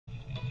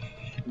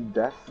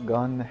Death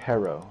Gun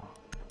Hero.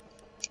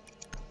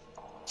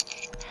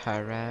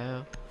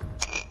 Hero.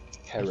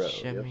 Hero. Yep.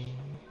 Shimmy.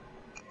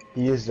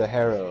 He is the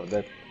hero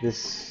that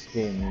this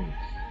game needs.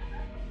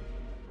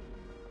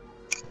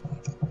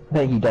 I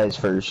think he dies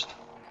first.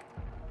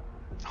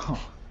 Oh.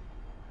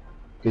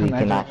 Because he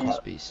cannot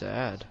Must be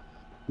sad.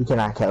 He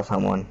cannot kill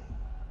someone.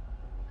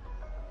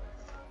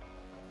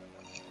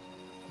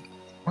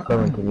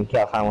 Corbin, can you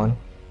kill someone?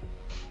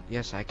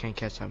 Yes, I can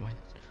catch someone.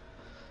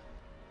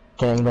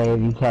 Can anybody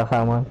of you kill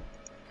someone?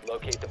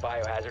 Locate the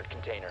biohazard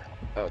container.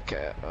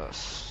 Okay,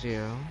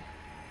 so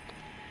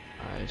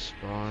I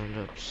spawned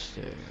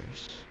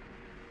upstairs.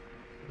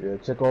 Yeah,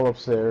 check all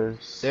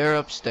upstairs. They're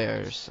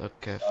upstairs.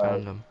 Okay,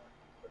 found them.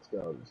 Let's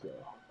go, let's go.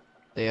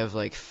 They have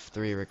like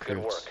 3 Good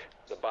recruits. work.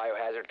 The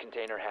biohazard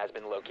container has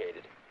been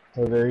located.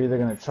 So they're either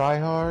gonna try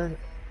hard,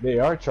 they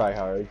are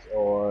tryhards,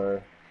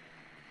 or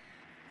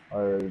they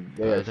are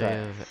They try.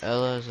 have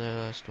Ella as their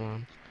last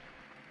one.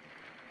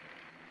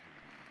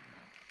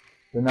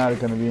 They're not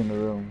gonna be in the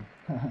room,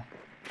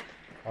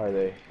 are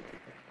they?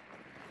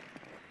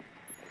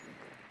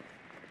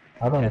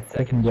 I don't know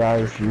if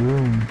guy's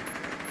room.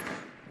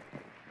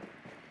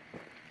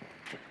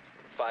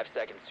 5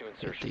 seconds to With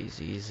insertion.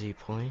 these easy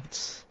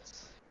points.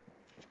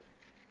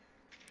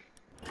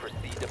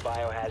 Proceed to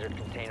biohazard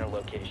container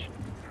location.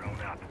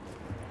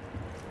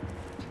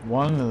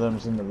 One of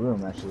them's in the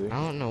room, actually. I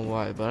don't know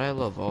why, but I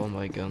love all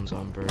my guns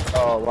on burst.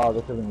 Oh wow,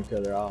 they're killing each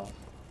other off.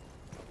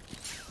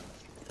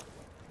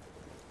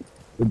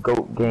 The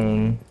goat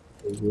gang.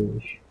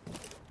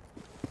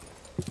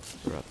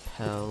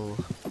 Rappel.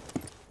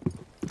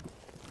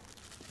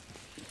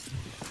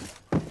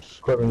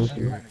 Corbin,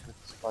 Here.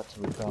 Spot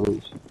to repel.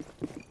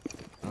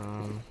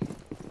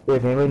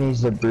 If anybody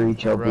needs to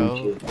breach, I'll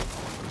Bro. breach it.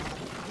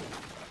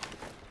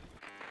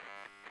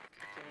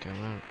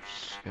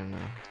 Just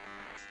gonna.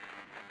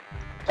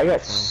 I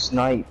got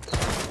sniped.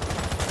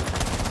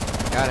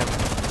 Got him.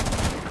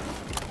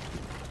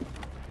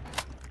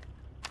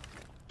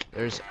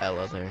 There's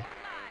Ella there.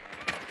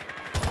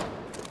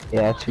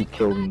 Yeah, that's who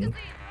killed me.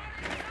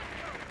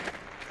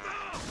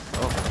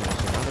 Oh,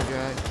 there's another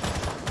guy.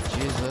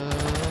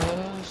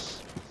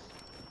 Jesus.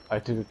 I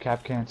took a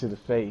cap can to the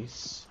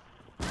face.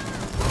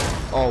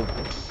 Oh.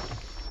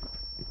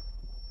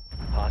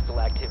 Hostile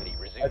activity.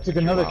 Resume. I took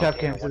another cap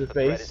can once to the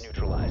threat face. is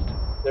neutralized.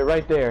 They're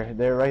right there.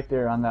 They're right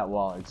there on that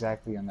wall.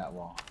 Exactly on that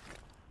wall.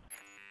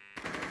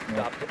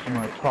 Yeah, Stop the I'm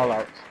gonna crawl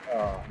out.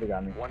 Oh, they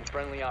got me. One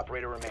friendly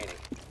operator remaining.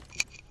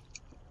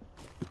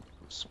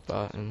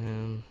 Spotting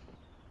him.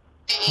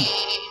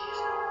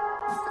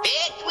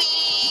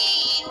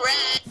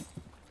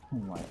 Oh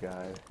my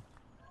god.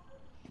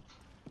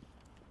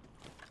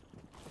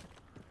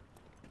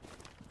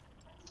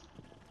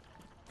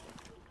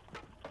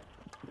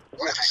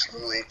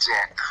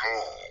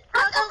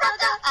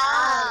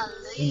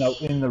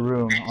 In the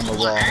room on the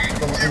wall.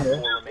 Someone in there.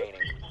 4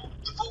 remaining.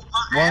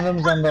 One of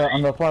them's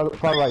on the far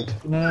right.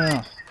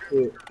 No.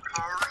 Wait.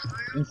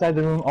 Inside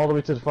the room, all the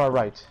way to the far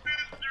right.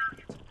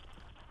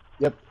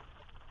 Yep.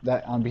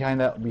 That behind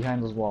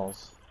those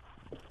walls.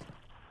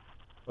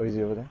 Oh, is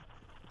he over there?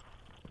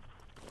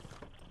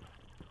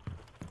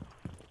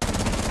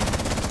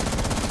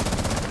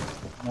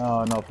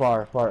 No,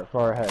 far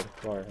ahead.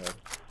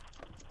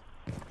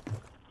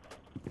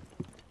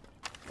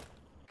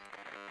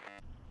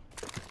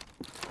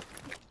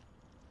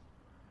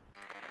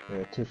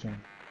 Yeah, tuition.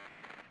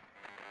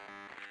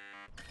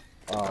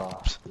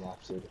 Ah,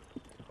 bastard.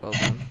 Well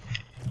done.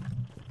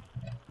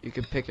 You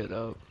can pick it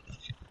up.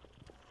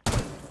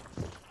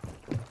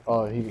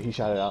 Oh, he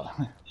shot it out.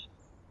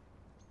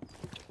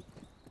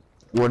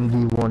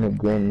 1v1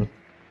 again.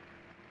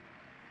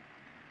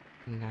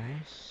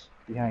 Nice.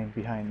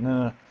 Behind.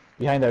 No.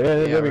 Behind there.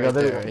 Yeah, there we go. right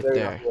There there, we right go.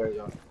 There we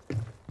go.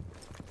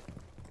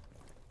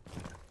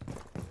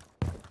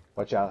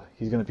 Watch out.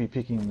 He's gonna be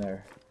peeking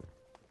there.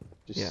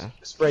 Just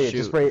spray it.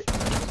 Just spray it.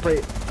 Spray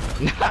it.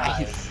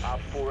 Nice. Op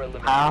 4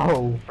 eliminated.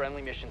 Ow!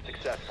 Friendly mission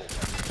successful.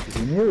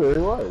 He knew it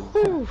was.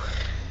 Whew.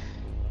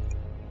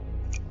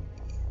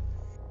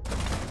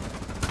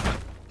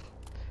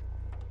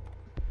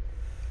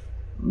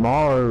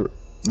 Maliber,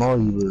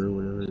 or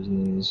whatever his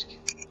name is.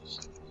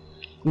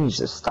 He needs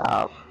to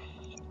stop.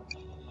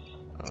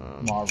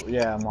 Marble.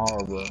 Yeah,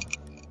 Marble.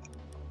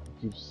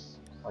 Keeps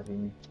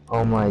fucking me.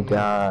 Oh my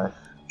god.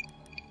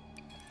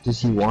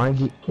 Does he want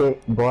to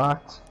get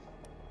blocked?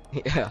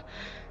 Yeah.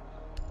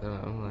 So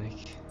I'm like,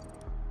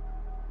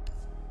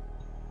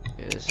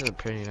 yeah, this is a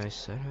pretty nice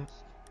setup.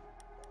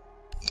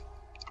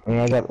 I mean,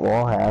 I got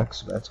wall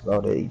hacks, but that's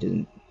about it. He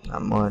didn't,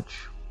 not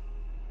much.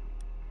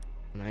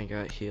 And I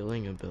got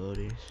healing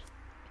abilities.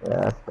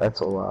 Yeah, that's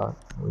a lot.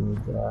 We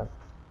need that.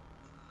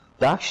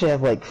 Doc should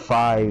have like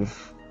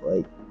 5,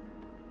 like,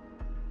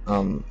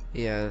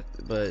 Yeah,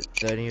 but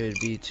then he would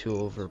be too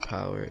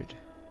overpowered.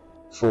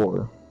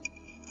 4.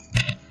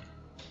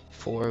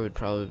 4 would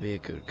probably be a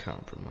good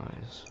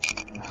compromise.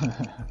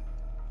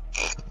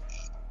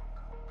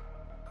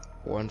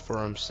 1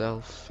 for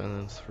himself,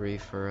 and then 3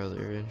 for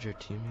other injured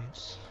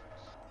teammates.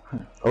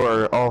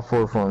 Or all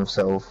 4 for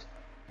himself.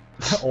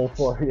 All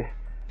four, yeah.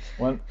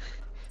 One.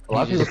 A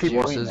lot of He people just keep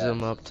juices doing him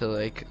that. up to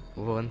like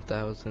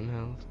 1,000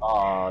 health.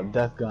 Aw,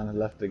 Death Gun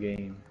left the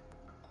game.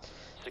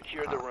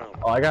 Secure the room.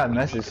 Oh, I got a We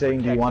message need to saying,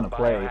 "Do you protect want the to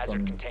play?" biohazard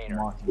from container.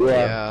 Mark.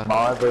 Yeah.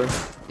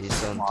 Marver. He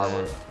sent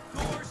Marvel.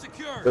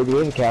 that. Wait, do you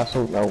have a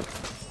castle? No.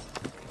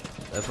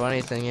 The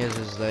funny thing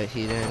is that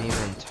he didn't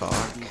even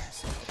talk.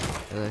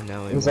 And then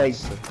now he He's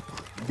wants like-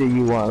 to. Do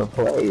you want to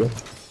play?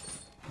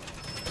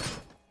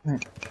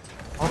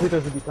 I hope he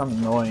doesn't become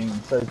annoying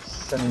and starts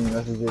sending me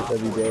messages Op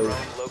every 4 day. drone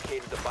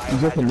located the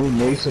He's like a new biohazard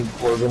Mason,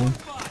 Corbin.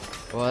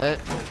 What?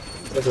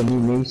 He's like a new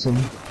Mason.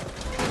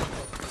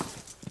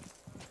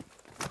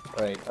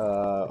 Right,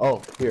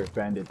 oh, here,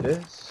 bandit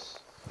this.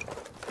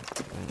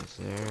 Is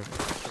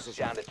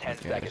there down to 10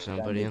 okay, seconds.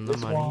 somebody bandit in the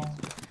this money? one.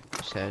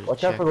 Just had to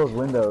Watch out check. for those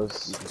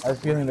windows. I have a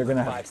feeling they're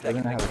gonna 5 have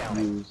seconds a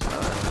counting. fuse.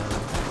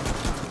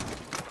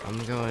 I'm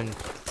going.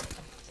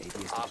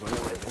 Op 4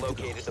 has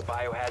located the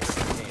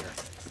biohazard container.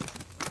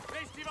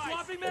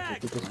 Let's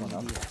pick this one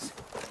up.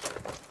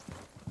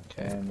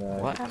 And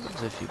What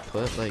happens if you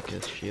put like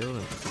a shield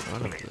in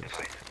front of this?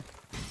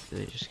 Do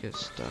they just get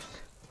stuck?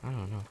 I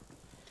don't know.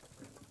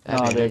 That'd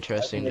No, be an they-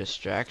 interesting I think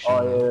distraction.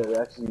 oh though. yeah, it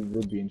actually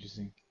would be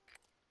interesting.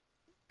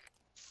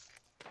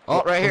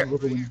 Oh, right here.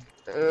 Look at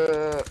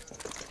the-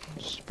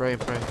 Spray.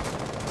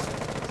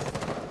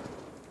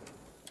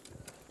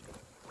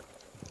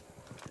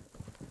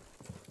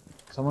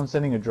 Someone's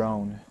sending a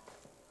drone.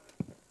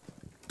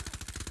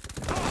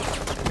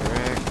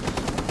 Correct.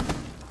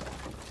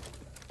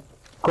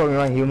 Corbin,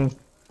 right, heal me.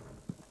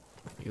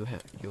 You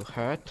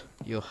hurt?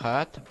 You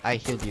hurt? I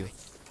hit you.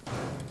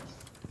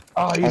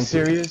 Oh, are you Thank you.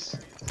 serious?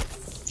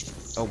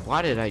 Oh,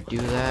 why did I do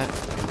that?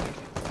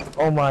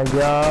 Oh my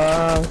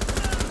god.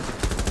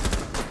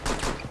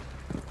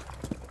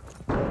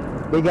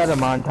 They got a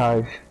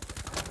montage.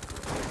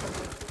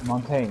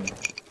 Montaigne.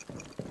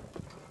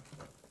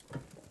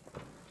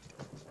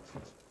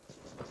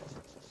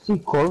 See,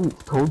 Corbin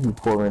told you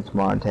Corbin's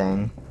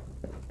Montaigne.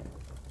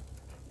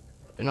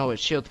 No,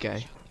 it's shield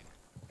guy.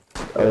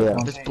 Oh yeah.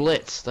 That's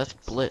Blitz. That's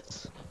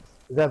Blitz.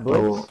 Is that Blitz?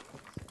 Oh.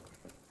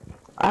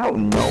 I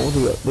don't know.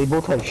 They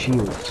both have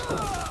shields.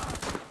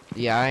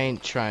 Yeah, I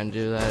ain't trying to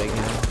do that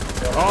again.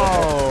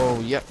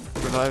 Oh, yep.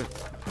 Revive.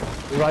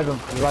 Revive him,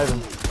 revive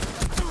him.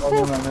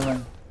 Oh, never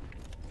mind.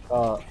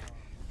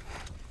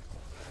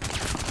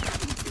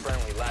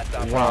 Friendly last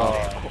op Wow.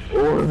 standing.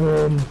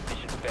 Corbin.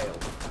 Mission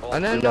failed. All I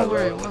didn't know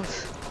where he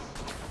was.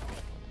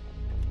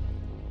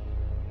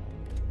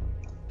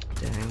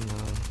 Dang,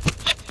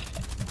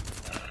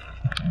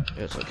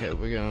 it's okay,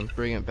 we're gonna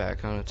bring it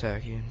back on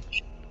attacking.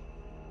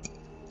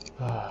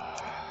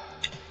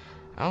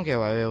 I don't get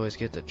why we always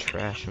get the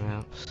trash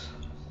maps.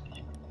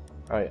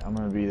 Alright, I'm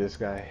gonna be this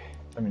guy.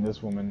 I mean,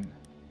 this woman.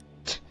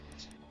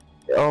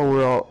 Oh,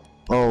 we're all.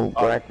 Oh,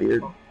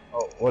 Blackbeard.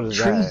 Oh, what is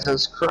that?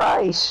 Jesus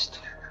Christ.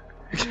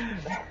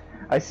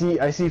 I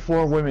see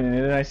 4 women, and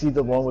then I see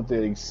the one with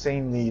the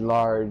insanely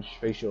large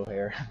facial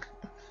hair.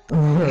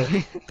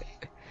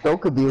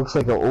 Dokubi looks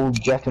like an old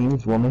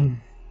Japanese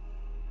woman.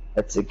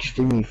 That's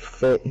extremely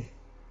fit.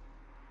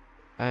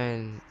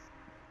 And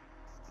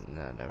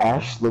no, never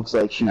Ash looks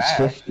like she's Ash?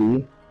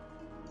 50.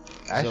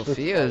 Ash looks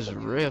Sophia's like-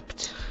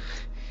 ripped.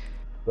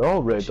 They're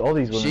all ripped. All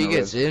these women She are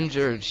gets ripped.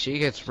 injured, she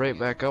gets right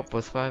back up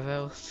with 5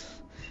 health.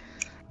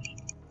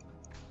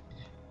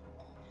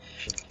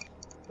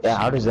 Yeah,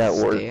 how does that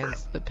work?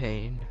 Stands the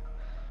pain.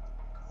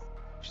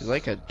 She's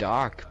like a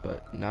Doc,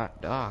 but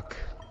not Doc.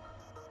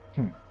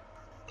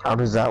 How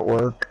does that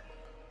work?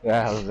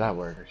 Yeah, how does that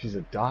work? She's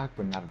a doc,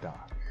 but not a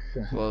doc.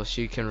 Well,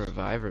 she can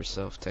revive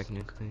herself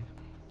technically,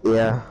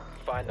 Yeah.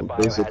 Find the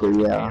Basically,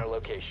 biohazard yeah. container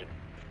location.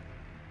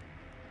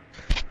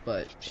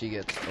 but she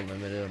gets a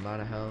limited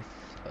amount of health.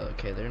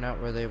 Okay, they're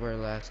not where they were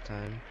last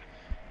time.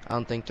 I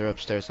don't think they're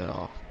upstairs at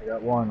all. I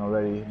got one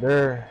already.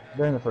 They're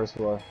in the first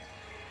floor.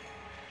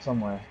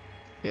 Somewhere.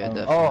 Yeah, Oh.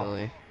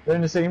 definitely. They're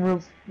in the same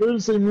room. They're in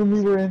the same room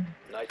we were in.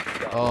 Nicely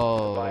done.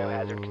 Oh, The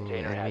biohazard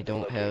container and we has been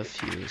don't have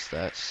located. fuse.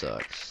 That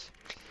sucks.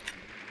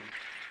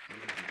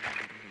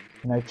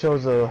 And I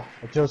chose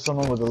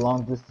someone with a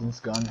long distance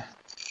gun.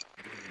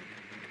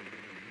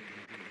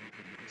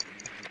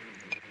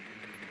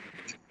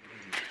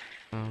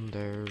 On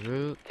the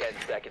route. 10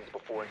 seconds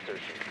before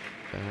insertion.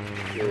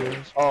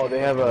 Oh, they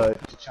have a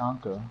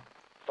Tachanka.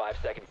 5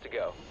 seconds to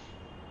go.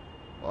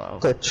 Wow.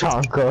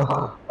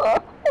 Tachanka.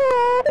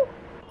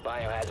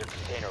 Biohazard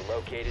container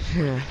located.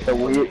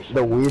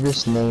 The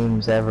weirdest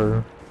names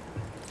ever.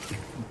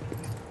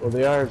 Well,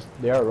 they are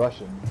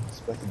Russian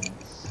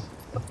specimens.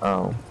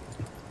 Oh.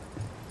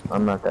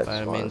 I'm not that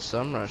I smart. mean,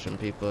 some Russian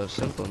people have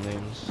simple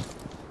names,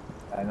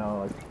 I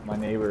know, like my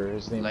neighbor.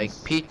 His name like is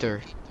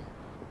Peter.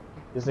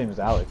 His name is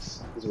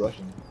Alex. He's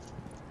Russian.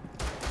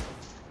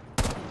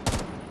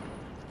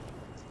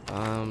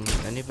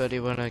 Anybody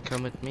wanna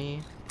come with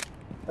me?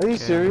 Are you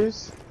Okay.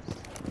 serious?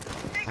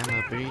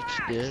 I'ma breach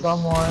this.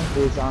 Someone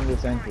is on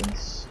this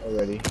entrance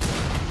already.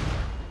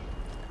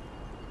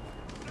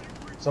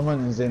 Someone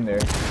is in there.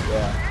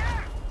 Yeah.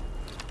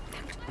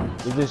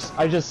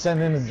 I just sent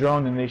in a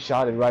drone and they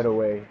shot it right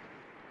away.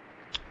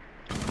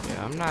 Yeah,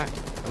 Yeah, I'm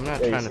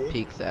not Yeah, trying you to see?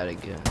 peek that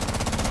again.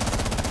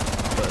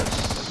 But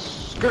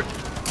skirt.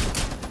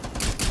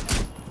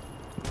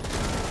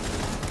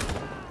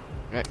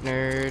 Right,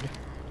 nerd.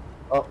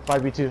 Oh,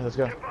 5v2, let's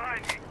go.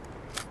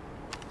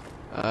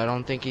 I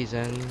don't think he's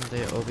in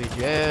the OBJ.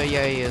 Yeah,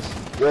 he is.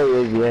 Yeah, he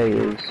is. Yeah, he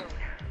is.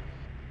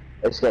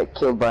 It's got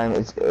killed by him.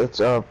 It's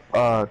a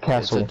castle.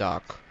 It's a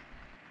dock.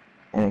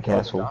 In a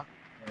castle. Yeah,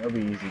 that'll be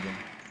easy then.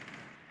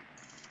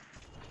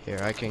 Here,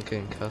 I can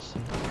concuss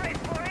him.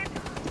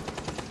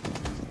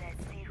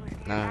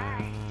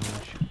 Nice.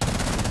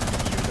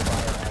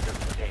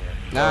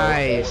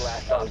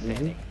 Nice.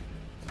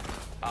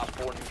 Op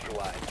 4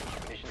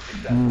 neutralized. Mission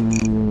successful.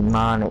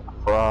 Demonic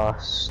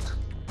Frost.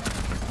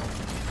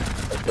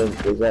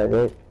 Is that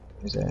it?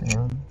 Is that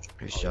him?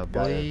 Good job,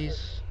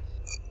 boys.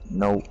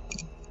 Nope.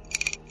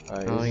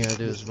 All you gotta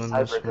do is win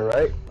this Tiebreaker, one.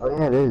 right? Oh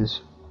yeah, it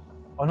is.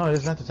 Oh no,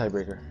 it's not the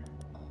tiebreaker.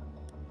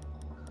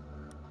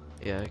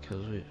 Yeah,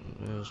 because it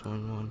was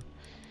 1-1.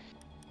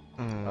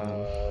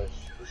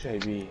 Who should I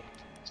be?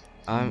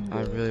 I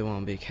really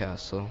want to be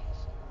Castle.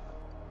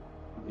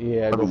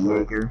 Yeah, go for it.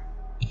 Jaeger.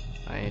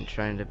 I ain't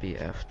trying to be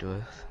effed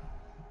with.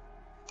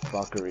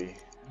 Valkyrie.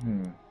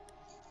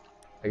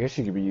 I guess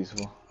she could be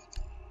useful.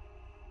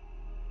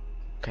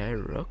 Okay,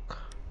 Rook.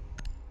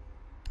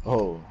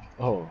 Oh.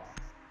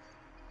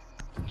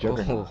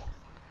 Juggernaut.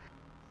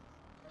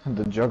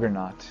 The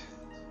Juggernaut.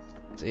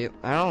 See,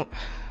 I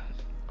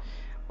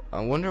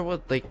wonder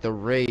what like the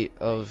rate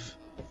of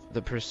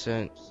the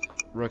percent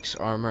Rook's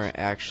armor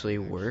actually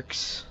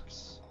works.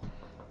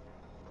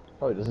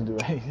 Probably doesn't do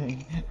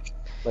anything.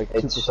 Like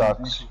It 2%.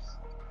 sucks.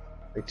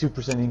 Like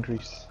 2%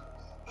 increase.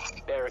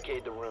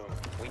 Barricade the room.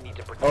 We need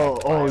to protect Oh,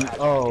 the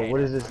biohazard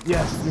what is container. this?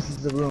 Yes, this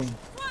is the room.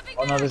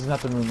 Oh no, this is not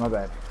the room, my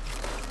bad.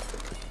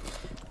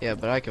 Yeah,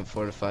 but I can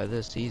fortify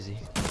this easy.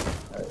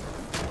 Alright,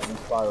 I'm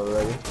spot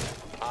already.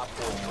 Op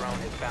 4 drone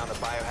has found the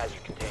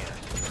biohazard container.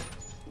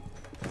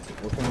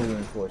 What can we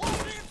reinforce?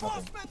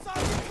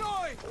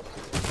 Nothing.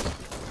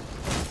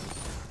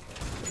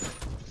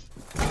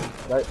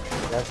 Right,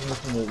 that's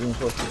missing the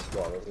reinforce this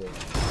wall right here.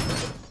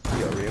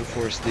 Yeah,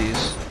 reinforce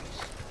these.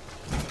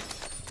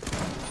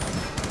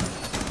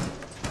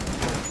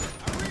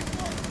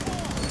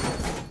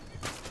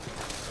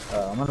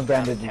 I'm gonna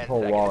bandage this 10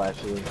 whole seconds. wall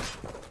actually.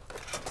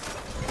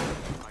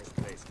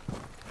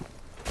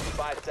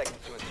 5 seconds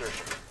to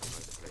insertion.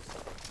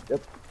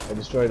 Yep, I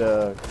destroyed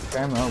a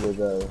camera with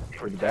the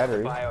Protect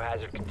battery. the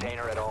biohazard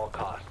container at all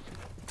costs.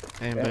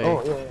 Anybody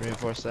yeah.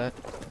 reinforce that?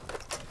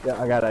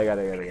 Yeah, I got it.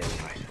 Nice.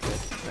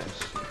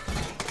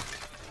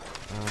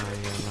 I'm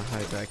gonna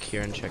hide back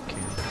here and check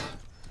cams.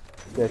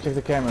 Yeah, check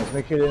the cameras.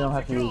 Make sure they don't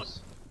have to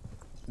use.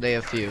 They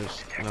have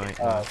fuse. No, wait,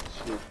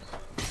 Shoot.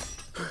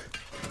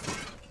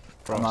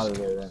 I'm Frost. out of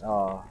there then.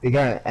 Oh. We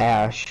got an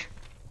Ash.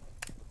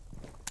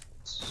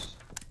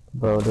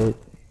 About it.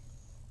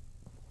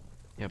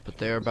 Yeah, but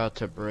they're about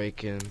to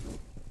break in.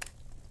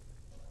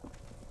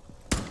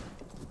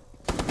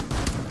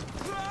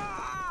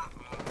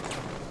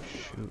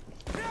 Shoot.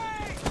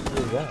 What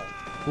is that?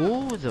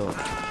 Who the?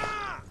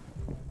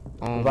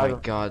 Oh my Survivor.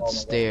 god, Oh my God.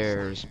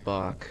 stairs,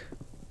 Buck.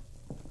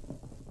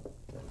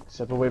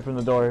 Step away from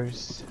the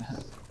doors.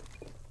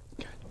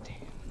 God damn.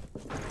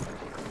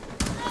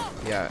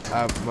 Yeah,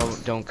 well,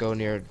 don't go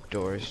near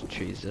doors,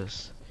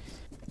 Jesus.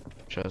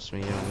 Trust me,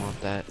 you don't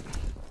want that.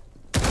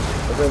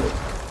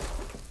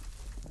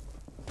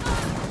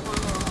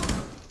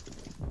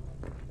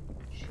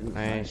 Shoot,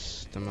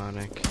 Nice,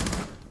 demonic.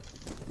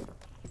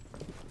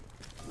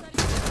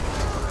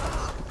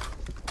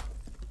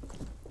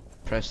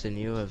 Preston,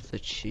 you have the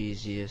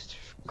cheesiest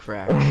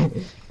crack.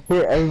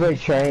 Here, everybody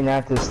try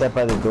not to step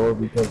by the door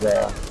because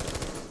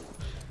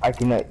I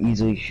cannot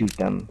easily shoot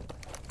them.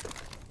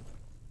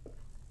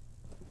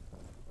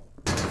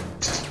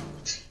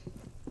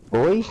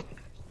 Boy,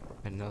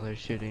 Another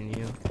shooting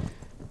you.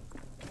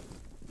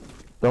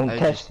 don't I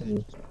test just-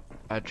 me.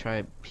 I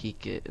try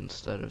peek it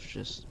instead of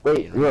just. Wait,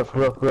 being Rook,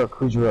 in front. Rook,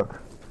 who's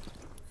Rook?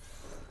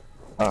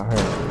 Oh,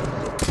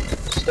 her.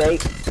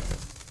 Steak.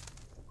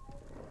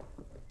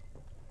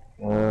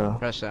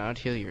 Preston, I'd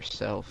heal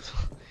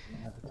yourself. They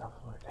have a top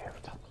floor. They have a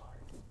top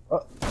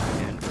floor.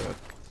 And Rook.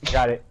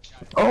 Got it.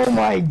 Oh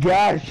my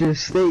gosh,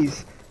 just stay.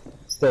 Just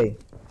stay.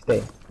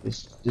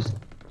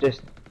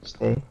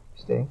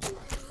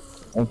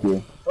 Thank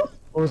you.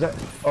 What was that?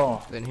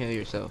 Oh, Then heal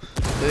yourself.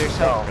 Heal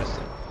yourself, Oh.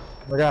 Preston.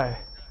 my guy.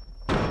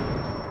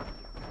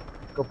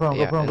 Go prone,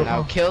 Yeah, go prone, and go now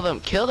prone.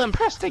 kill them,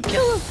 Preston,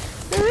 kill them!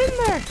 They're in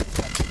there!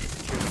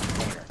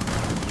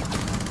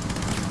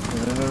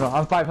 No,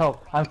 I'm 5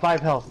 health. I'm 5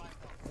 health.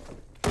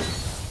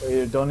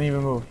 Wait, don't even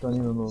move.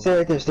 Stay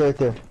right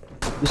there.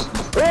 Just,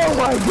 oh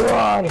my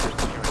god!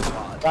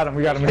 Got him,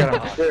 we got him.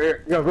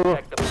 Here, go.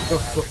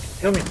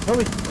 Kill me.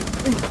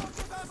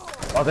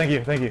 Oh, thank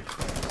you.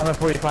 I'm at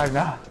 45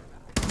 now.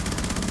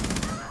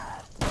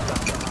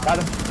 Got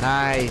him.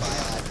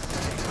 Nice!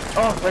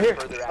 Oh, right here.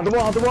 Further On the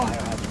wall.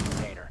 biohazard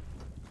container.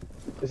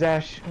 It's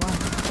Ash. Come on.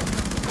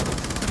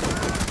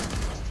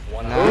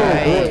 One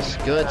Nice!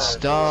 op Good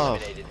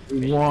stuff! eliminated. We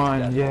Mission won,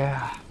 successful.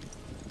 yeah.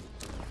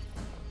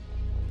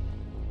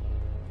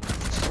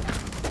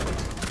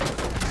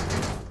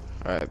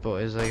 Alright,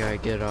 boys, I gotta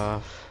get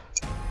off.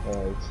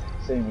 Alright,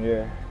 same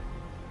here.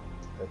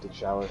 Gotta take a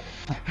shower.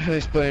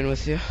 Nice playing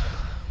with you.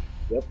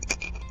 Yep.